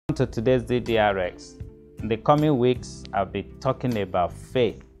To today's DDRx. In the coming weeks, I'll be talking about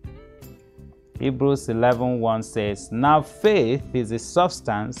faith. Hebrews 11:1 says, "Now faith is the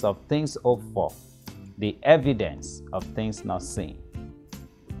substance of things hoped for, the evidence of things not seen."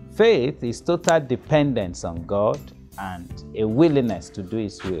 Faith is total dependence on God and a willingness to do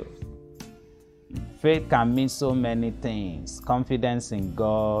His will. Faith can mean so many things. Confidence in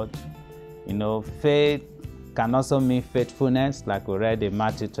God. Faith can also mean faithfulness, like we read in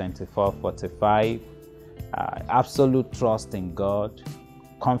Matthew 24:45. Absolute trust in God,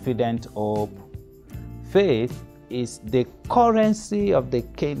 confident hope. Faith is the currency of the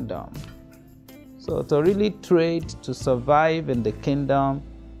kingdom. So to really trade, to survive in the kingdom,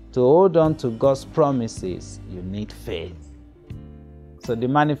 to hold on to God's promises, you need faith. So the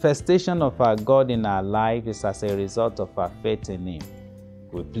manifestation of our God in our life is as a result of our faith in Him.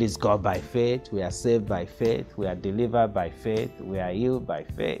 We please God by faith, we are saved by faith, we are delivered by faith, we are healed by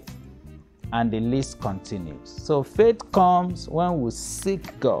faith. And the list continues. So faith comes when we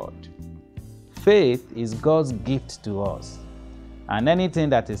seek God. Faith is God's gift to us. And anything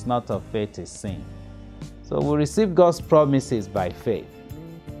that is not of faith is sin. So we receive God's promises by faith.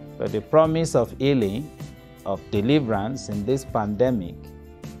 So the promise of healing, of deliverance in this pandemic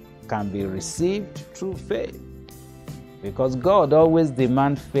can be received through faith. Because God always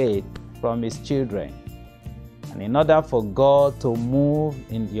demands faith from His children. And in order for God to move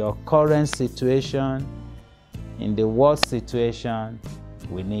in your current situation, in the worst situation,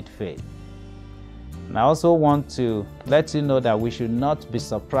 we need faith. And I also want to let you know that we should not be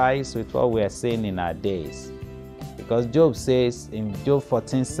surprised with what we are seeing in our days. Because Job says in Job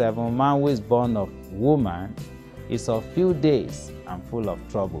 14:7, "Man who is born of woman is of few days and full of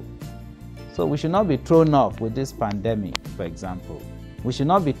trouble." So we should not be thrown off with this pandemic, for example. We should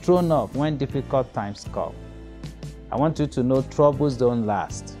not be thrown off when difficult times come. I want you to know troubles don't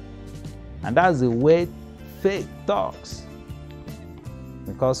last. And that's the way faith talks.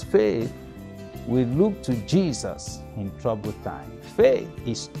 Because faith will look to Jesus in troubled time. Faith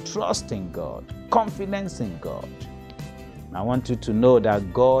is trust in God, confidence in God. And I want you to know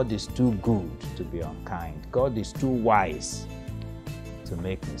that God is too good to be unkind. God is too wise to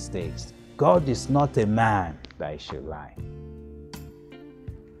make mistakes. God is not a man that He should lie.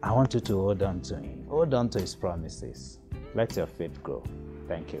 I want you to hold on to Him. Hold on to His promises. Let your faith grow.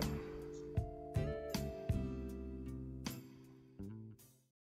 Thank you.